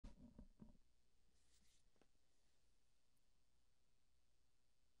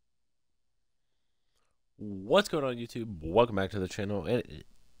What's going on, YouTube? Welcome back to the channel,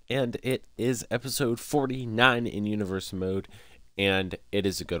 and it is episode 49 in Universe Mode, and it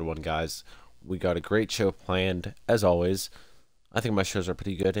is a good one, guys. We got a great show planned, as always. I think my shows are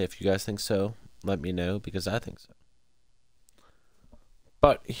pretty good. If you guys think so, let me know, because I think so.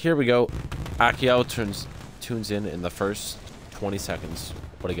 But here we go. Akiel tunes in the first 20 seconds.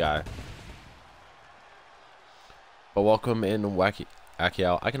 What a guy. But welcome in, Akiel.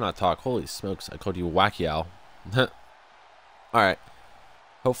 I cannot talk. Holy smokes, I called you Wakiel. Alright.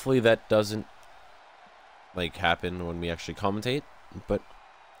 Hopefully that doesn't happen when we actually commentate, but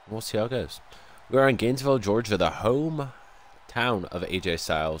we'll see how it goes. We are in Gainesville, Georgia, the home town of AJ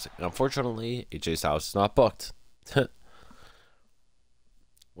Styles. And unfortunately, AJ Styles is not booked.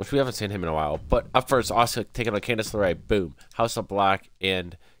 Which we haven't seen him in a while. But up first, Asuka taking on Candice, LeRae. Boom. House of Black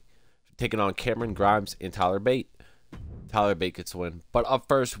and taking on Cameron Grimes and Tyler Bate. Tyler Bate gets the win. But up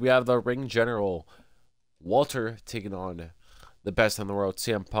first, we have the ring general, Walter, taking on the best in the world,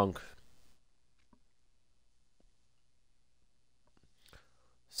 CM Punk.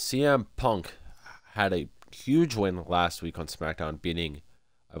 CM Punk had a huge win last week on SmackDown, beating,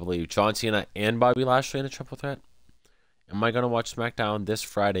 I believe, John Cena and Bobby Lashley in a triple threat. Am I going to watch SmackDown this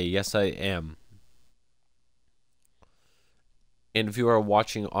Friday? Yes, I am. And if you are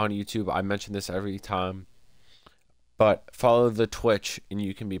watching on YouTube, I mention this every time, but follow the Twitch and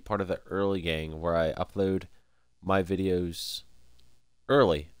you can be part of the early gang where I upload my videos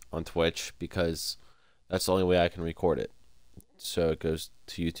early on Twitch, because that's the only way I can record it. So it goes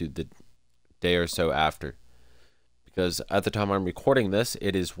to YouTube the day or so after. Because at the time I'm recording this,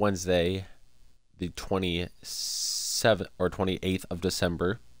 it is Wednesday, the 27th or 28th of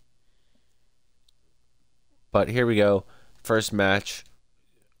December. But here we go. First match.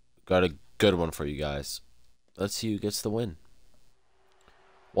 Got a good one for you guys. Let's see who gets the win.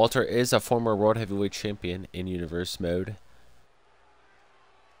 Walter is a former World Heavyweight Champion in Universe Mode.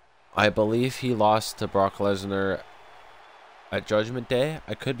 I believe he lost to Brock Lesnar at Judgment Day.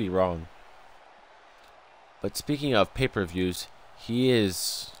 I could be wrong. But speaking of pay-per-views, we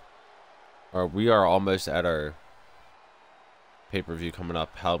are almost at our pay-per-view coming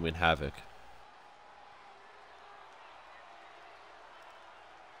up, Halloween Havoc.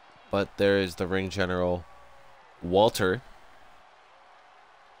 But there is the ring general, Walter,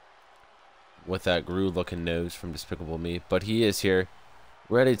 with that Gru-looking nose from Despicable Me. But he is here,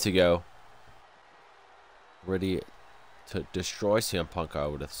 ready to go. Ready to destroy CM Punk, I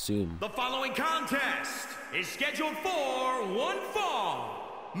would assume. The following contest is scheduled for one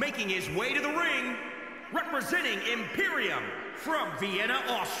fall. Making his way to the ring, representing Imperium from Vienna,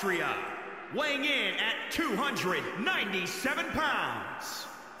 Austria. Weighing in at 297 pounds,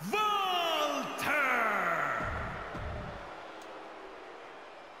 Walter!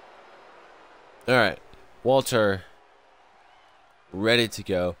 Alright, Walter, ready to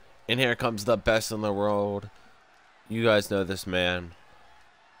go. And here comes the best in the world. You guys know this man.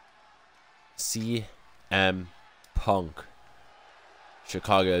 CM Punk.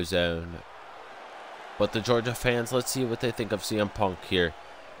 Chicago's own. But the Georgia fans, let's see what they think of CM Punk here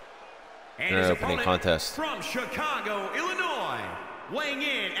in our opening contest. From Chicago, Illinois, weighing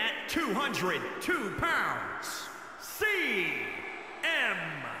in at 202 pounds, CM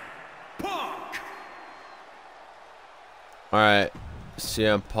Punk. Alright,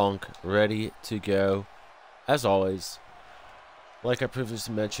 CM Punk ready to go. As always, like I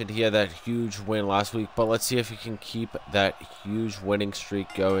previously mentioned, he had that huge win last week, but let's see if he can keep that huge winning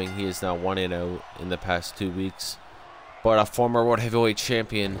streak going. He is now 1-0 in the past 2 weeks. But a former World Heavyweight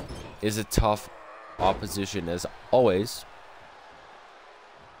Champion is a tough opposition, as always.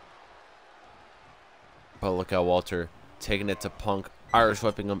 But look at Walter taking it to Punk, Irish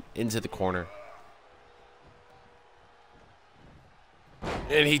whipping him into the corner.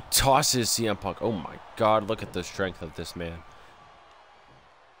 And he tosses CM Punk. Oh my God, look at the strength of this man.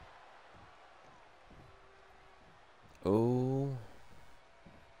 Oh.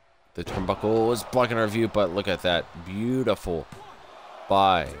 The turnbuckle was blocking our view, but look at that. Beautiful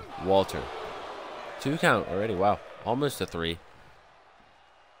by Walter. 2 count already. Wow. Almost a 3.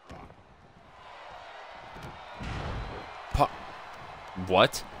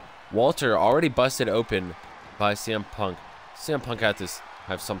 What? Walter already busted open by CM Punk. CM Punk had to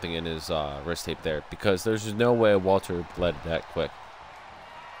have something in his wrist tape there, because there's no way Walter bled that quick.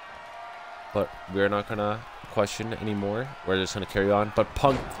 But we're not going to question anymore. We're just going to carry on. But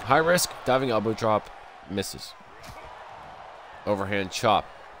Punk, high risk, diving elbow drop, misses. Overhand chop.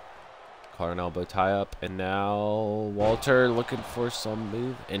 Collar and elbow tie up. And now Walter looking for some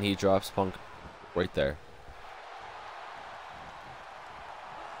move, and he drops Punk right there.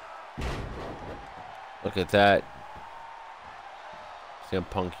 Look at that. CM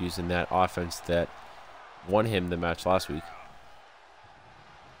Punk using that offense that won him the match last week.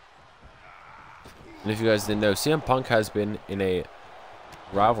 And if you guys didn't know, CM Punk has been in a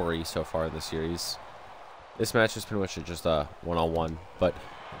rivalry so far in the series. This match is pretty much just a one-on-one, but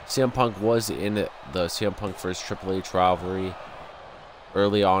CM Punk was in the CM Punk vs. Triple H rivalry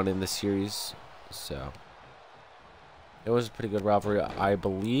early on in the series, so it was a pretty good rivalry, I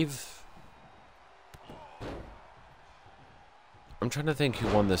believe. I'm trying to think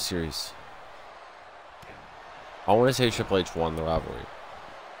who won this series. I want to say Triple H won the rivalry,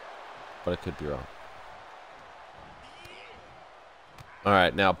 but I could be wrong.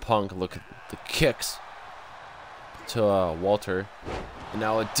 Alright, now Punk, look at the kicks to Walter. And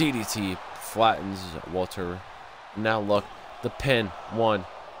now a DDT flattens Walter. Now look, the pin. One.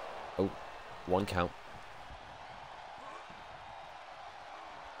 Oh, one count.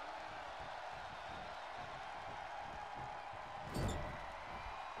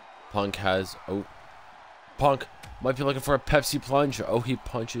 Punk has... Oh. Punk might be looking for a Pepsi plunge. Oh, he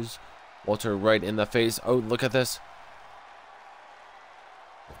punches Walter right in the face. Oh, look at this.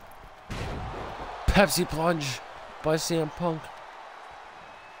 Pepsi plunge by CM Punk.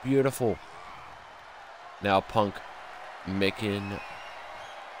 Beautiful. Now Punk making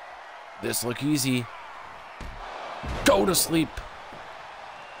this look easy. Go to sleep.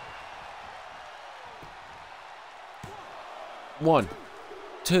 One,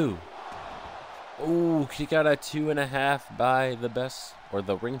 two. Ooh, kick out at 2.5 by the best, or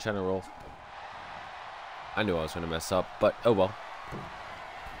the ring general. I knew I was going to mess up, but oh well.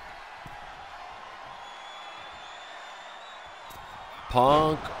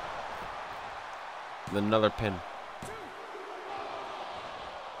 Punk. Another pin.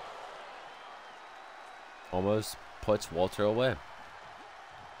 Almost puts Walter away.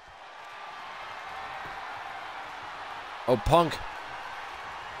 Oh, Punk.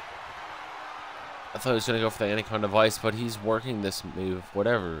 I thought he was going to go for the Anaconda Vice, but he's working this move,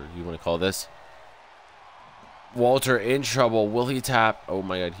 whatever you want to call this. Walter in trouble. Will he tap? Oh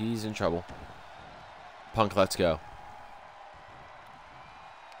my god, he's in trouble. Punk, let's go.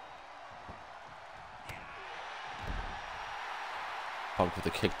 Punk with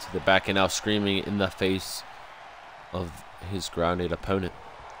a kick to the back and now screaming in the face of his grounded opponent.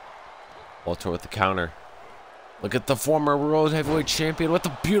 Walter with the counter. Look at the former World Heavyweight Champion with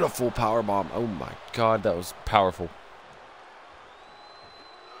the beautiful powerbomb. Oh my god, that was powerful.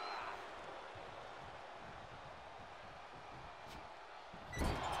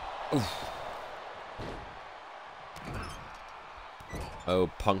 Oof.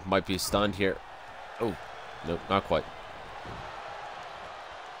 Oh, Punk might be stunned here. Oh, nope, not quite.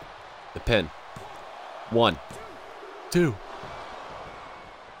 The pin. 1, 2.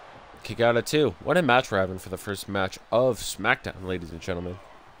 Kick out at 2. What a match we're having for the first match of SmackDown, ladies and gentlemen.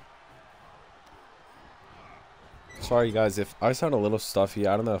 Sorry, guys, if I sound a little stuffy.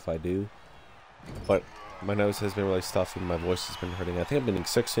 I don't know if I do. But my nose has been really stuffy. My voice has been hurting. I think I'm getting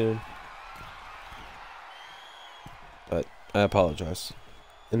sick soon. But I apologize.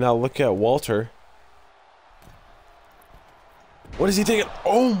 And now look at Walter. What is he thinking?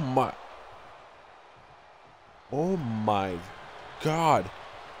 Oh my. Oh my god.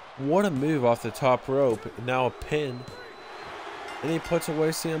 What a move off the top rope. Now a pin. And he puts away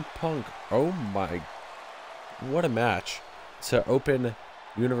CM Punk. Oh my. What a match. To open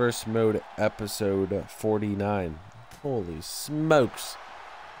Universe Mode episode 49. Holy smokes.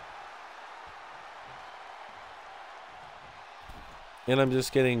 And I'm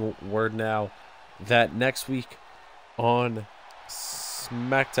just getting word now that next week on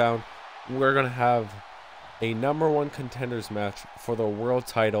SmackDown, we're going to have a #1 contenders match for the world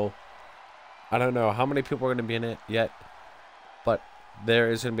title. I don't know how many people are going to be in it yet, but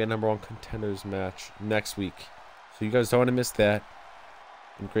there is going to be a #1 contenders match next week. So you guys don't want to miss that.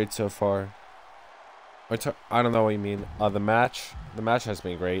 Been great so far. I don't know what you mean. The match has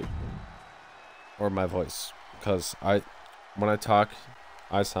been great. Or my voice, because when I talk,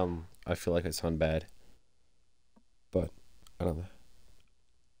 I feel like I sound bad. But I don't know.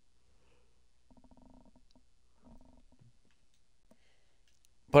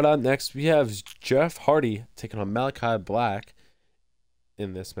 But up next, we have Jeff Hardy taking on Malakai Black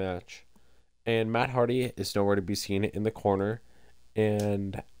in this match. And Matt Hardy is nowhere to be seen in the corner.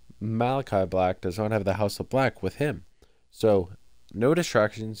 And Malakai Black does not have the House of Black with him. So, no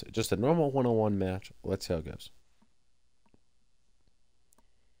distractions, just a normal one-on-one match. Let's see how it goes.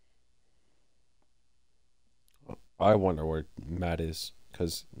 I wonder where Matt is,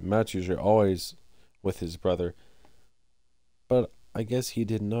 because Matt's usually always with his brother. But I guess he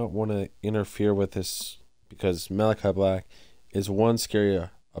did not want to interfere with this because Malakai Black is one scary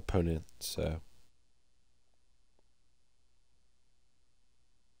opponent. So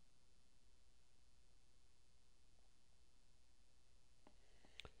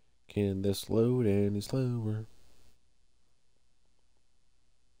can this load any slower?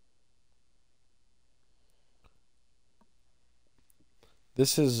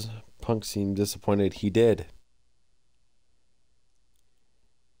 This is Punk seemed disappointed. He did.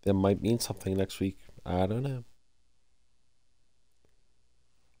 That might mean something next week. I don't know.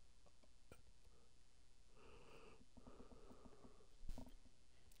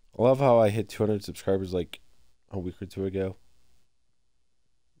 I love how I hit 200 subscribers like a week or two ago.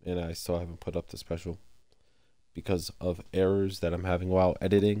 And I still haven't put up the special because of errors that I'm having while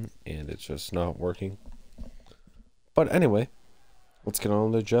editing. And it's just not working. But anyway, let's get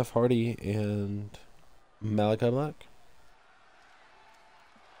on to Jeff Hardy and Malakai Black.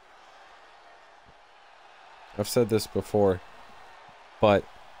 I've said this before, but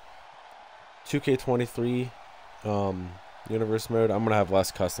 2K23 universe mode, I'm going to have less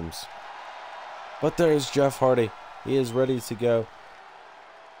customs. But there's Jeff Hardy. He is ready to go.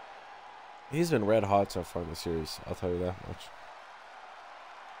 He's been red hot so far in the series, I'll tell you that much.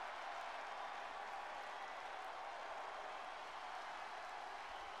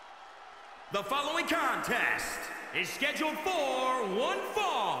 The following contest is scheduled for one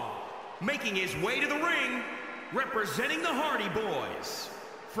fall. Making his way to the ring, representing the Hardy Boys,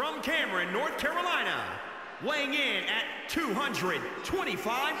 from Cameron, North Carolina, weighing in at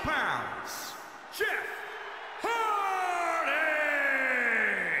 225 pounds, Jeff Hardy!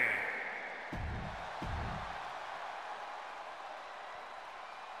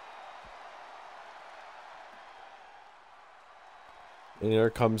 And here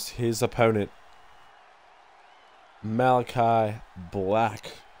comes his opponent, Malakai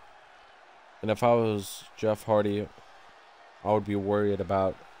Black. And if I was Jeff Hardy, I would be worried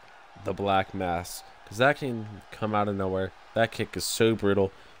about the black mass, because that can come out of nowhere. That kick is so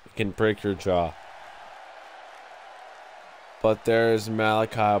brutal, it can break your jaw. But there's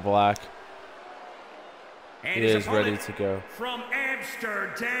Malakai Black. He is ready to go. From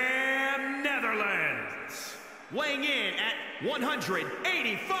Amsterdam, Netherlands, weighing in at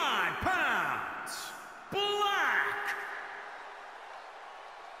 185 pounds, Black.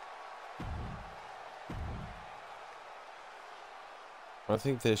 I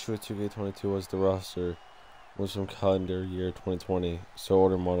think the issue with 2K22 was the roster was from calendar year 2020, so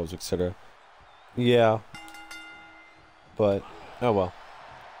older models, etc. Yeah, but oh well.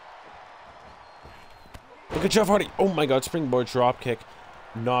 Look at Jeff Hardy. Oh my God, springboard drop kick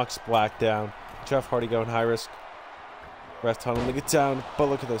knocks Black down. Jeff Hardy going high risk. Ref telling him to get down, but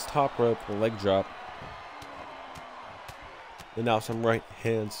look at this top rope leg drop. And now some right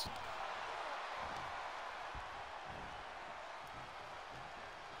hands.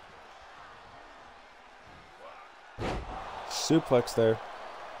 Suplex there.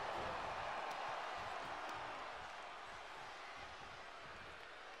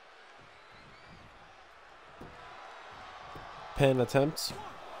 Pin attempts.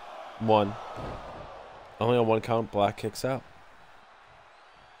 One. Only on one count, Black kicks out.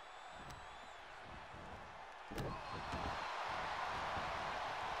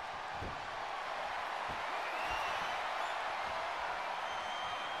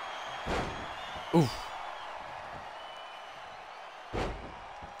 Oof.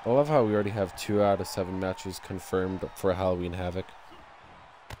 I love how we already have 2 out of 7 matches confirmed for Halloween Havoc,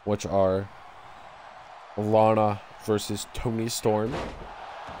 which are Lana versus Toni Storm.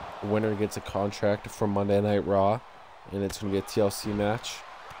 Winner gets a contract for Monday Night Raw, and it's going to be a TLC match.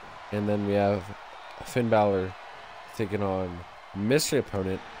 And then we have Finn Balor taking on mystery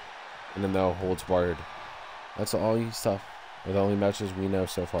opponent, and then no holds barred. That's all stuff. Are the only matches we know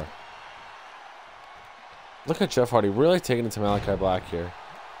so far. Look at Jeff Hardy really taking it to Malakai Black here.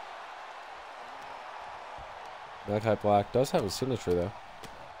 Malakai Black does have a signature though.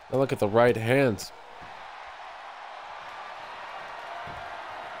 Now look at the right hands.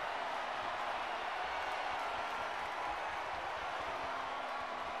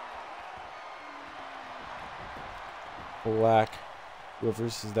 Black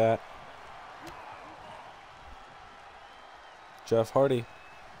reverses that. Jeff Hardy.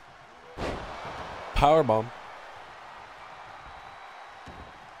 Powerbomb.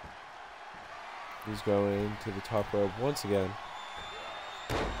 He's going to the top rope once again.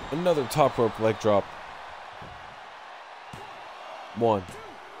 Another top rope leg drop. 1,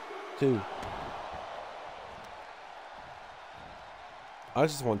 2. I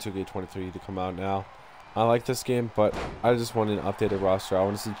just want 2K23 to come out now. I like this game, but I just want an updated roster. I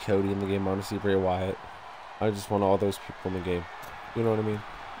want to see Cody in the game. I want to see Bray Wyatt. I just want all those people in the game. You know what I mean?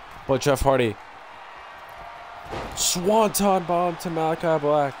 But Jeff Hardy. Swanton bomb to Malakai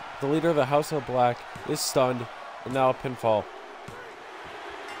Black. The leader of the House of Black is stunned. And now a pinfall.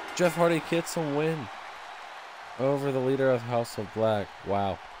 Jeff Hardy gets a win over the leader of House of Black.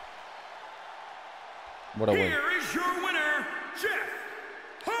 Wow. What a win. Here is your winner, Jeff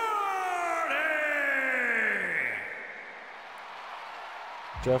Hardy!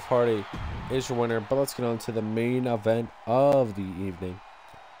 Jeff Hardy is your winner, but let's get on to the main event of the evening,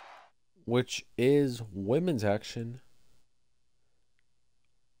 which is women's action.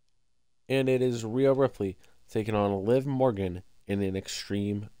 And it is Rhea Ripley taking on Liv Morgan in an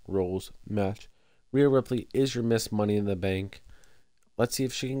Extreme Rules match. Rhea Ripley is your Miss Money in the Bank. Let's see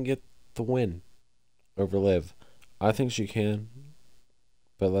if she can get the win over Liv. I think she can,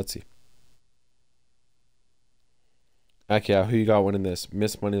 but let's see. Akia, who you got winning this?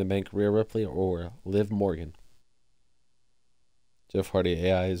 Miss Money in the Bank, Rhea Ripley, or Liv Morgan? Jeff Hardy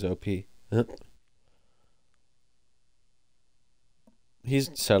AI is OP.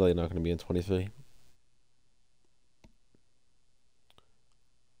 He's sadly not going to be in 23.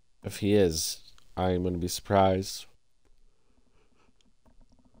 If he is, I'm going to be surprised.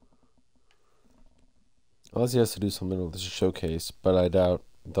 Unless he has to do something with the showcase, but I doubt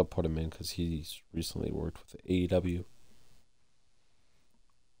they'll put him in because he's recently worked with AEW.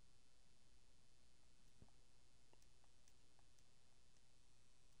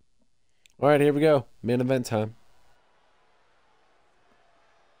 All right, here we go. Main event time.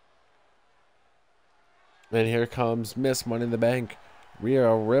 And here comes Miss Money in the Bank,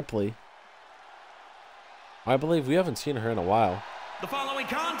 Rhea Ripley. I believe we haven't seen her in a while. The following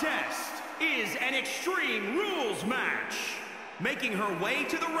contest is an Extreme Rules match. Making her way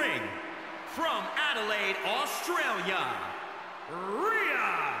to the ring from Adelaide, Australia,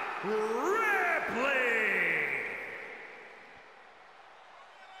 Rhea Ripley.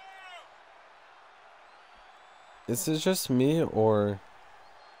 Is this just me or...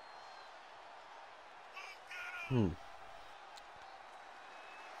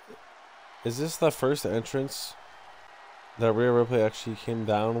 Is this the first entrance that Rhea Ripley actually came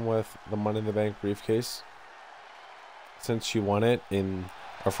down with the Money in the Bank briefcase since she won it in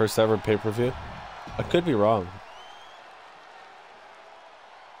our first ever pay-per-view? I could be wrong.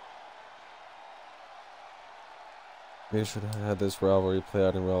 Maybe should have had this rivalry play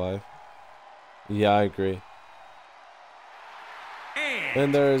out in real life. Yeah, I agree.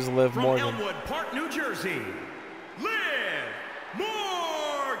 And there is Liv Morgan. From Elmwood Park, New Jersey, Liv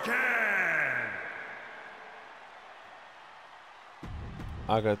Morgan.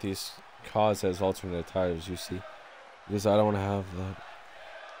 I got these cause as alternate tires, you see, because I don't want to have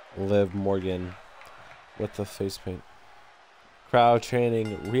the Liv Morgan with the face paint. Crowd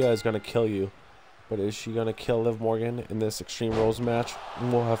chanting, Rhea is going to kill you. But is she going to kill Liv Morgan in this Extreme Rules match?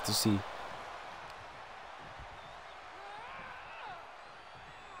 We'll have to see.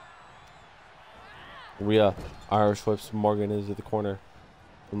 Rhea Irish whips Morgan into the corner.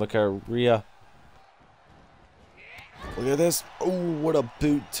 And look at Rhea. Look at this. Oh, what a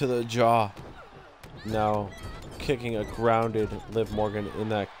boot to the jaw. Now kicking a grounded Liv Morgan in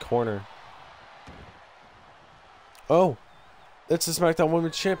that corner. Oh, it's the SmackDown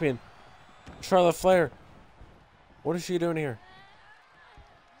Women's Champion, Charlotte Flair. What is she doing here?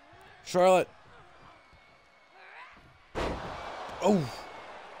 Charlotte. Oh.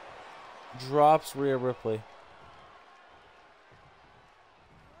 Drops Rhea Ripley.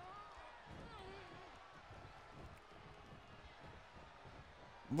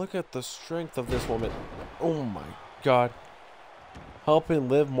 Look at the strength of this woman. Oh my God. Helping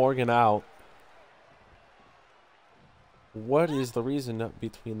Liv Morgan out. What is the reason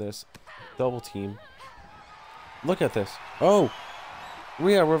between this double team? Look at this. Oh.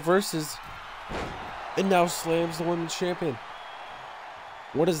 Rhea reverses and now slams the women's champion.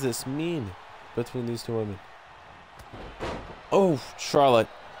 What does this mean between these two women? Oh, Charlotte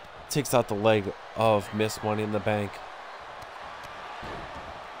takes out the leg of Miss Money in the Bank.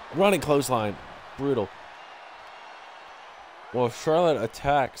 Running clothesline. Brutal. Well, Charlotte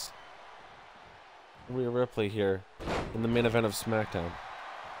attacks Rhea Ripley here in the main event of SmackDown.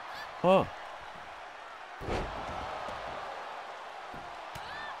 Huh.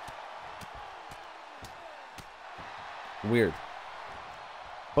 Weird.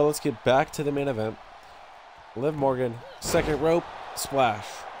 But let's get back to the main event. Liv Morgan, second rope, splash.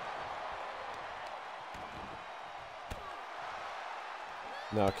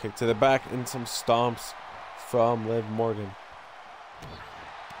 Now a kick to the back and some stomps from Liv Morgan.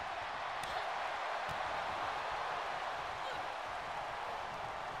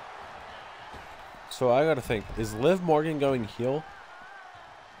 So I gotta think, is Liv Morgan going heel?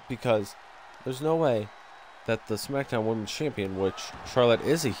 Because there's no way that the SmackDown Women's Champion, which Charlotte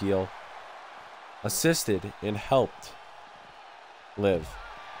is a heel, assisted and helped Liv.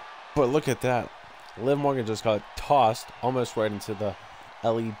 But look at that. Liv Morgan just got tossed almost right into the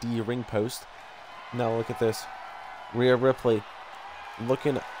LED ring post. Now look at this. Rhea Ripley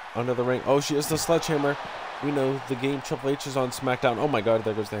looking under the ring. Oh, she has the sledgehammer. We know the game Triple H is on SmackDown. Oh my God,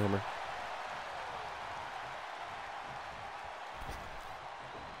 there goes the hammer.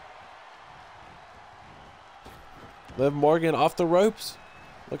 Liv Morgan off the ropes.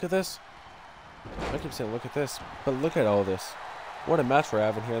 Look at this. I keep saying look at this, but look at all this. What a match we're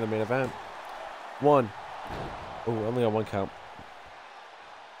having here in the main event. One. Oh, only on one count.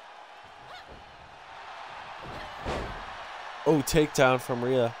 Oh, takedown from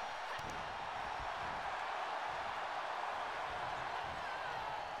Rhea.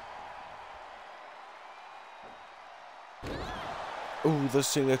 Ooh, the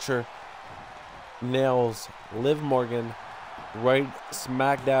signature nails Liv Morgan right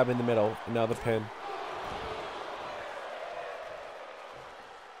smack dab in the middle. And now the pin.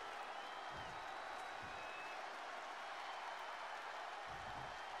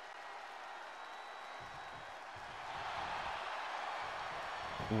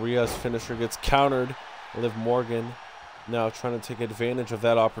 Rhea's finisher gets countered. Liv Morgan now trying to take advantage of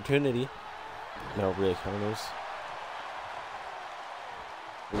that opportunity. Now Rhea counters.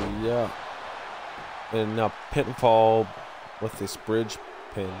 Yeah. And now pinfall with this bridge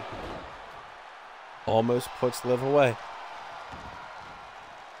pin. Almost puts Liv away.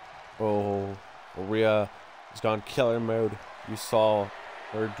 Oh, Rhea has gone killer mode. You saw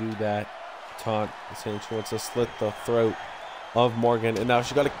her do that taunt, saying she wants to slit the throat of Morgan, and now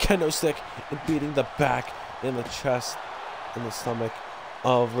she got a kendo stick and beating the back, in the chest, in the stomach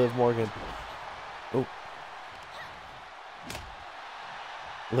of Liv Morgan. Oh.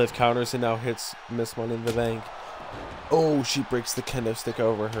 Liv counters and now hits Miss Money in the Bank. Oh, she breaks the kendo stick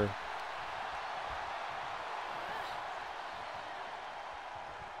over her.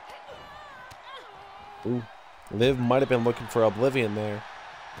 Ooh. Liv might have been looking for Oblivion there.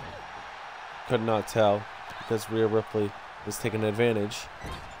 Could not tell because Rhea Ripley was taking advantage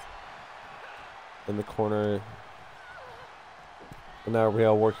in the corner. And now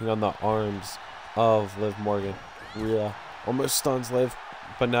Rhea working on the arms of Liv Morgan. Rhea almost stuns Liv,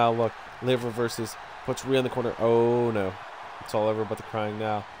 but now look, Liv reverses, puts Rhea in the corner. Oh no, it's all over but the crying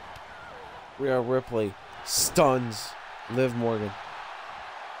now. Rhea Ripley stuns Liv Morgan.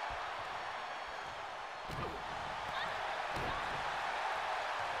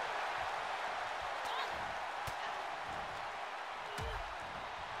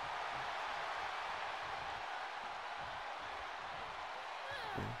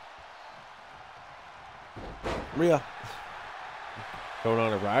 Rhea going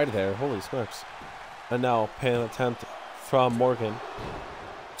on a ride there. Holy smokes. And now pin attempt from Morgan.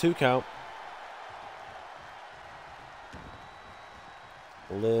 2 count.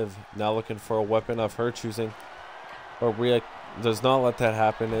 Liv now looking for a weapon of her choosing. But Rhea does not let that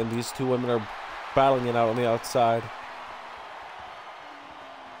happen. And these two women are battling it out on the outside.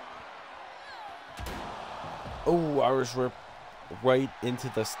 Oh, Irish Whip right into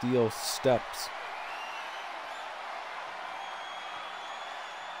the steel steps.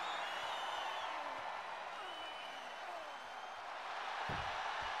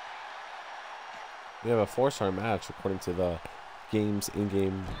 We have a 4-star match according to the game's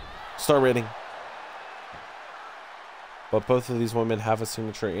in-game star rating. But both of these women have a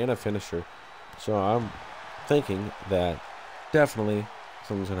signature and a finisher. So I'm thinking that definitely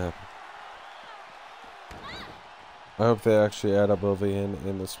something's going to happen. I hope they actually add Oblivion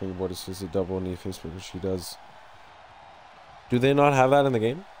in the springboard. It's just a double knee face because she does. Do they not have that in the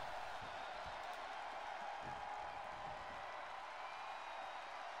game?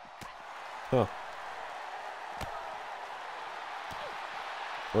 Huh.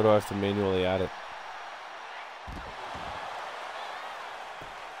 Or do I have to manually add it?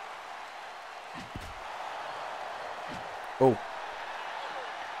 Oh.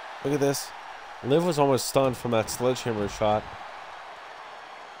 Look at this. Liv was almost stunned from that sledgehammer shot.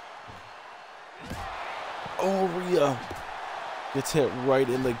 Oh, Rhea gets hit right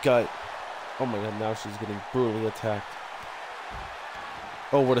in the gut. Oh my God, now she's getting brutally attacked.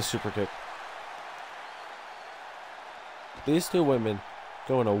 Oh, what a super kick. These two women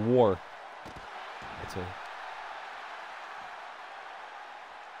going to war. That's it.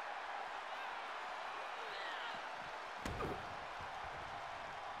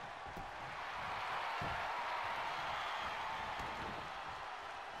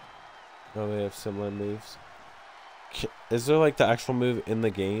 Oh, they have similar moves. Is there like the actual move in the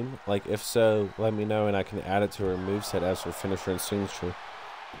game? Like, if so, let me know and I can add it to her moveset as her finisher and signature.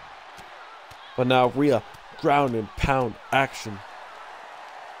 But now Rhea, ground and pound action.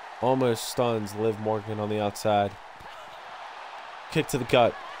 Almost stuns Liv Morgan on the outside. Kick to the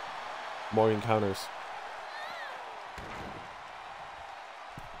gut. Morgan counters.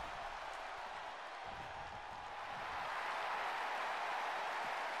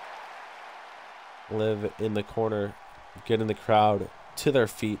 Liv in the corner, getting the crowd to their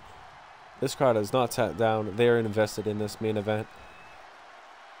feet. This crowd has not sat down. They are invested in this main event.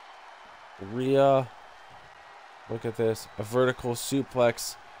 Rhea, look at this. A vertical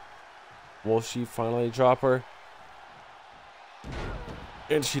suplex. Will she finally drop her?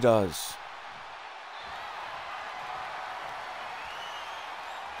 And she does.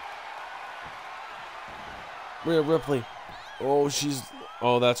 Rhea Ripley. Oh,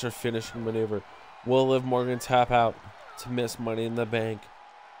 that's her finishing maneuver. Will Liv Morgan tap out to miss Money in the Bank?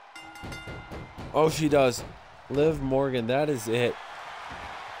 Oh, she does. Liv Morgan, that is it.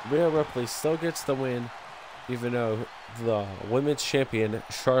 Rhea Ripley still gets the win, even though the women's champion,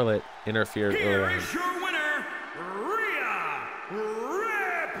 Charlotte, interfered earlier on. Here is your winner,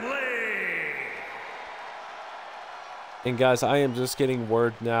 Rhea Ripley. And guys, I am just getting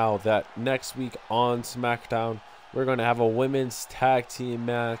word now that next week on SmackDown, we're going to have a women's tag team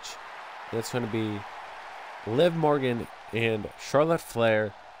match. That's going to be Liv Morgan and Charlotte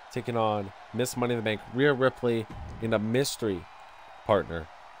Flair taking on Miss Money in the Bank, Rhea Ripley, in a mystery partner.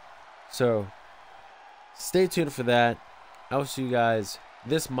 So, stay tuned for that. I will see you guys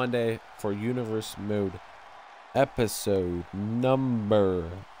this Monday for Universe Mode episode number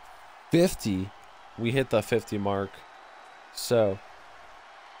 50. We hit the 50 mark. So,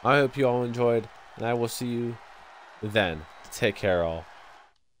 I hope you all enjoyed, and I will see you then. Take care, all.